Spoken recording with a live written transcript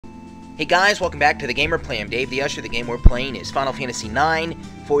Hey guys, welcome back to The Gamer Play. I'm Dave the Usher. The game we're playing is Final Fantasy IX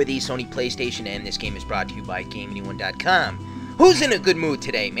for the Sony PlayStation, and this game is brought to you by GameAnyone.com. Who's in a good mood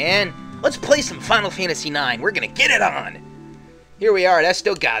today, man? Let's play some Final Fantasy IX. We're gonna get it on! Here we are at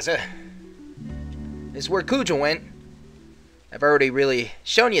Estogaza. This is where Kuja went. I've already really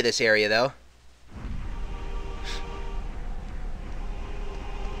shown you this area, though.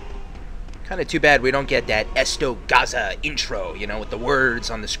 Kinda too bad we don't get that Estogaza intro, you know, with the words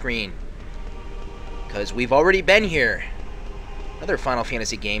on the screen. Because we've already been here. Another Final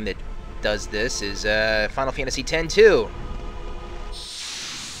Fantasy game that does this is Final Fantasy X-2.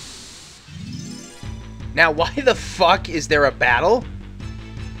 Now, why the fuck is there a battle?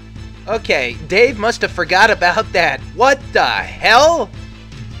 Okay, Dave must have forgot about that. What the hell?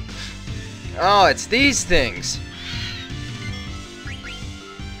 Oh, it's these things.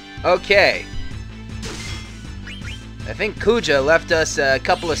 Okay. I think Kuja left us a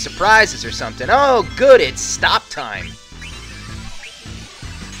couple of surprises or something. Oh, good, it's stop time.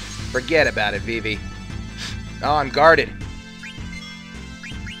 Forget about it, Vivi. Oh, I'm guarded.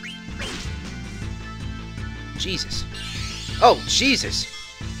 Jesus. Oh, Jesus.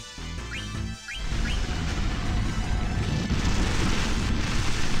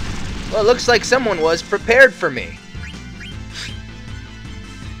 Well, it looks like someone was prepared for me.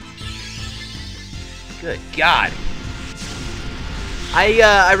 Good God.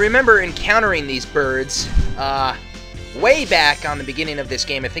 I remember encountering these birds way back on the beginning of this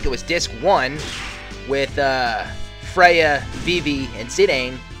game. I think it was Disc 1 with Freya, Vivi, and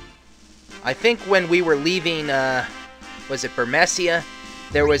Zidane. I think when we were leaving, was it Burmecia?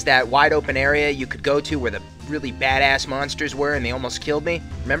 There was that wide open area you could go to where the really badass monsters were and they almost killed me.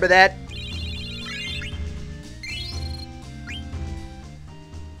 Remember that?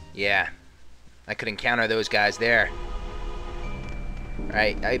 Yeah. I could encounter those guys there.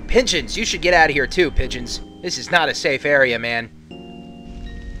 Alright, Pigeons, you should get out of here too, Pigeons. This is not a safe area, man.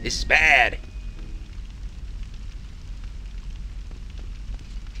 This is bad.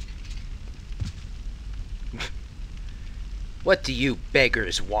 What do you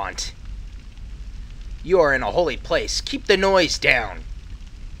beggars want? You are in a holy place. Keep the noise down.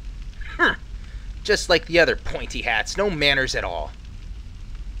 Just like the other pointy hats. No manners at all.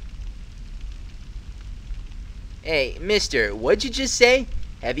 Hey, mister, what'd you just say?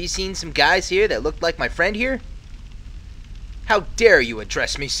 Have you seen some guys here that looked like my friend here? How dare you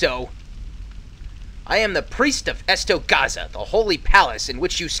address me so? I am the priest of Estogaza, the holy palace in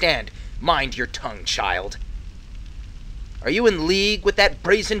which you stand. Mind your tongue, child. Are you in league with that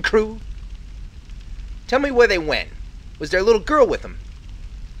brazen crew? Tell me where they went. Was there a little girl with them?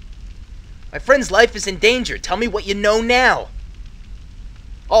 My friend's life is in danger. Tell me what you know now.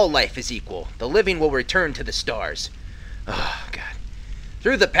 All life is equal. The living will return to the stars. Oh, God.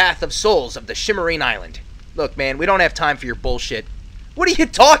 Through the path of souls of the Shimmering Island. Look, man, we don't have time for your bullshit. What are you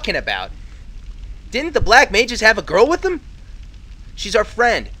talking about? Didn't the Black Mages have a girl with them? She's our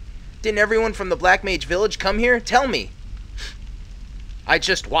friend. Didn't everyone from the Black Mage Village come here? Tell me. I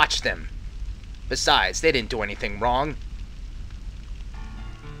just watched them. Besides, they didn't do anything wrong.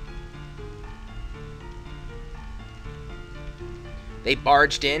 They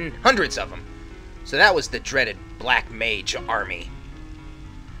barged in, hundreds of them. So that was the dreaded Black Mage army.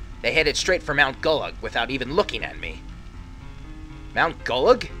 They headed straight for Mount Gullug without even looking at me. Mount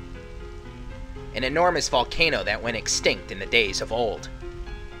Gullug? An enormous volcano that went extinct in the days of old.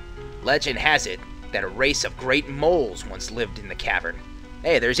 Legend has it that a race of great moles once lived in the cavern.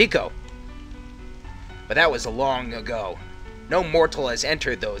 Hey, there's Eco. But that was long ago. No mortal has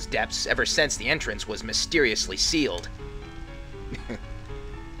entered those depths ever since the entrance was mysteriously sealed.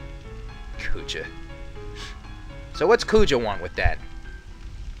 Kuja. So what's Kuja want with that?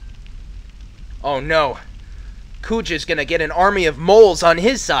 Oh no. Kuja's gonna get an army of moles on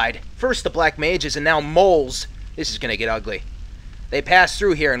his side. First the Black Mages and now moles. This is gonna get ugly. They passed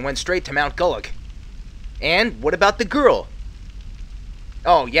through here and went straight to Mount Gullug. And what about the girl?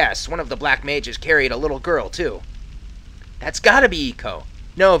 Oh yes, one of the Black Mages carried a little girl too. That's gotta be Eco.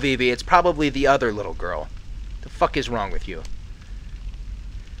 No, Vivi, it's probably the other little girl. The fuck is wrong with you?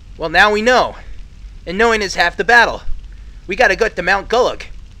 Well, now we know. And knowing is half the battle. We gotta go to Mount Gullug.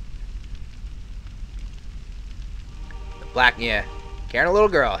 The Black, yeah. Carrying a little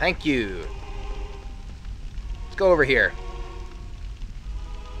girl. Thank you. Let's go over here.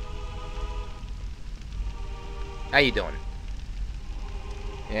 How you doing?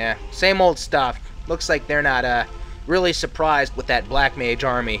 Yeah, same old stuff. Looks like they're not, really surprised with that Black Mage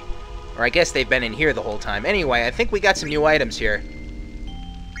army. Or I guess they've been in here the whole time. Anyway, I think we got some new items here.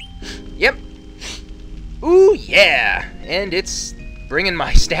 Yep. Ooh, yeah! And it's Bringing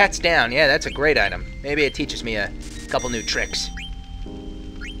my stats down. Yeah, that's a great item. Maybe it teaches me a couple new tricks.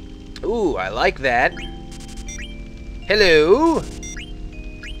 Ooh, I like that. Hello.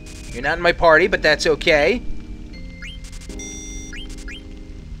 You're not in my party, but that's okay.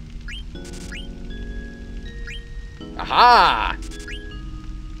 Aha!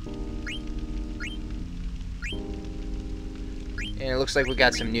 And it looks like we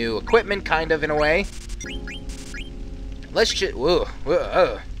got some new equipment, kind of, in a way. Let's just...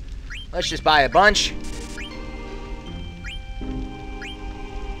 let's just buy a bunch.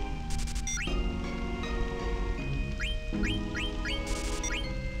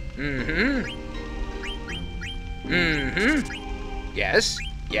 Yes.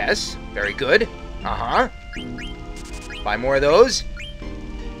 Yes. Very good. Uh-huh. Buy more of those.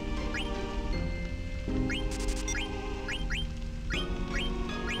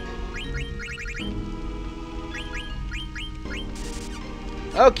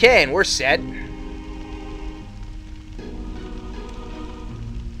 Okay, and we're set.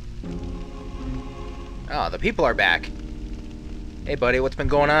 Oh, the people are back. Hey, buddy, what's been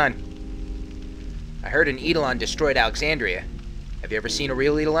going on? I heard an Eidolon destroyed Alexandria. Have you ever seen a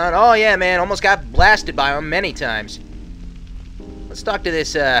real Eidolon? Oh, yeah, man. Almost got blasted by them many times. Let's talk to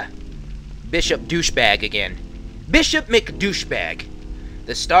this, Bishop Douchebag again. Bishop McDouchebag.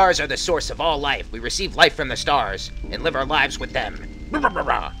 The stars are the source of all life. We receive life from the stars and live our lives with them.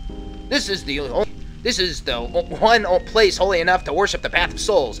 This is the one place holy enough to worship the path of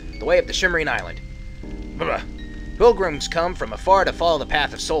souls, the way of the Shimmering Island. Pilgrims come from afar to follow the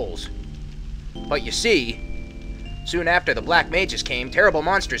path of souls. But you see, soon after the Black Mages came, terrible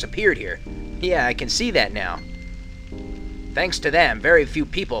monsters appeared here. Yeah, I can see that now. Thanks to them, very few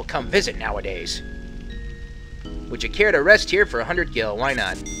people come visit nowadays. Would you care to rest here for 100 gil? Why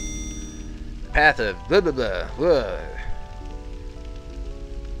not? Path of blah blah blah. Blah.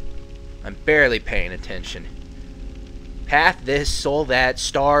 I'm barely paying attention. Path this, soul that,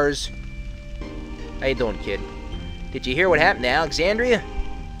 stars. How you doing, kid? Did you hear what happened to Alexandria?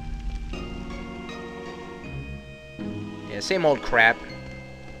 Yeah, same old crap.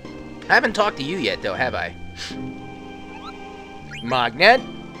 I haven't talked to you yet, though, have I? Magnet?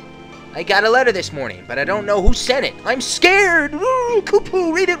 I got a letter this morning, but I don't know who sent it. I'm scared! Ooh,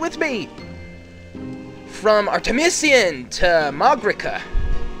 Kupu, read it with me! From Artemisian to Magrica.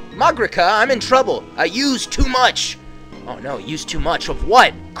 Magrica, I'm in trouble. I used too much. Oh no, used too much of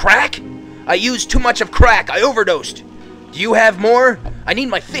what? Crack? I used too much of crack. I overdosed. Do you have more? I need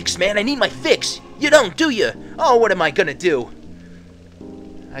my fix, man. I need my fix. You don't, do you? Oh, what am I gonna do?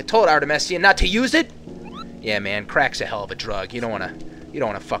 I told Artemisian not to use it. Yeah, man, crack's a hell of a drug. You don't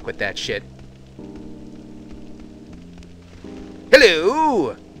wanna fuck with that shit.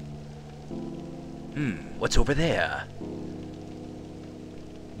 Hello. What's over there?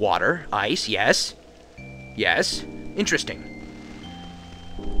 Water, ice, yes. Yes. Interesting.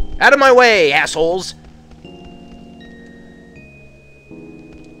 Out of my way, assholes!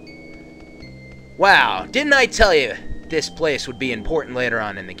 Wow, didn't I tell you this place would be important later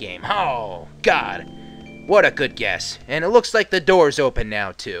on in the game? Oh, God. What a good guess. And it looks like the door's open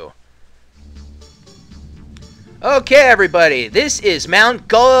now, too. Okay, everybody. This is Mount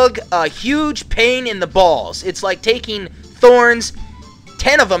Gug, a huge pain in the balls. It's like taking thorns,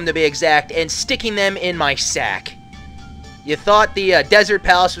 10 of them to be exact, and sticking them in my sack. You thought the Desert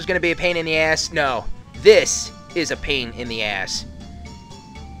Palace was going to be a pain in the ass? No. This is a pain in the ass.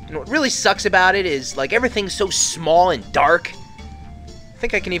 And what really sucks about it is, like, everything's so small and dark. I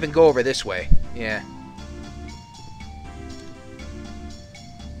think I can even go over this way. Yeah.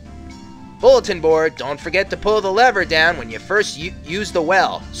 Bulletin board, don't forget to pull the lever down when you first use the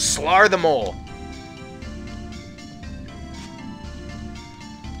well. Slar the mole.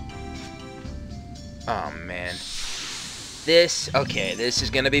 Oh, man. Okay, this is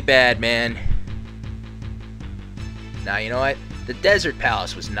gonna be bad, man. Now, you know what? The Desert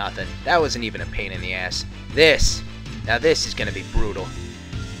Palace was nothing. That wasn't even a pain in the ass. Now this is gonna be brutal.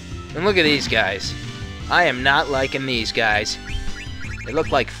 And look at these guys. I am not liking these guys. They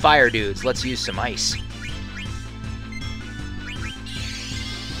look like fire dudes. Let's use some ice.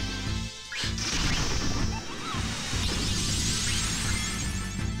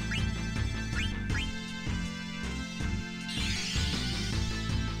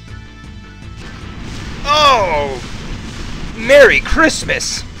 Oh! Merry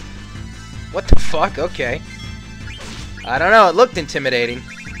Christmas! What the fuck? Okay. I don't know. It looked intimidating.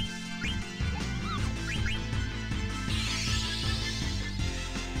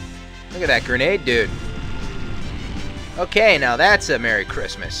 Look at that grenade, dude. Okay, now that's a Merry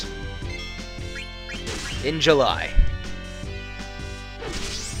Christmas. In July.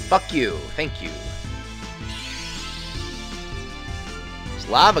 Fuck you. Thank you. This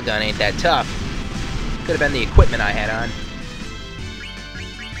lava gun ain't that tough. Could have been the equipment I had on.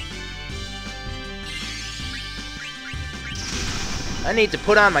 I need to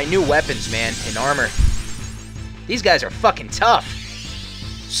put on my new weapons, man, and armor. These guys are fucking tough.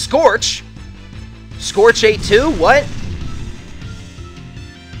 Scorch? Scorch 8-2? What?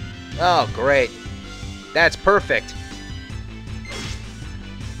 Oh, great. That's perfect.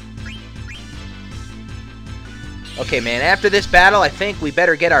 Okay, man, after this battle, I think we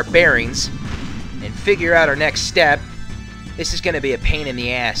better get our bearings and figure out our next step. This is gonna be a pain in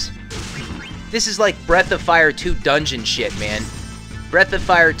the ass. This is like Breath of Fire 2 dungeon shit, man. Breath of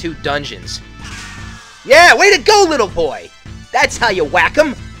Fire 2 dungeons. Yeah, way to go, little boy! That's how you whack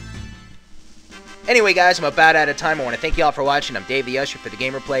 'em! Anyway, guys, I'm about out of time. I want to thank you all for watching. I'm Dave the Usher for the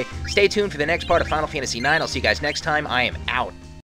Gamer Play. Stay tuned for the next part of Final Fantasy IX. I'll see you guys next time. I am out.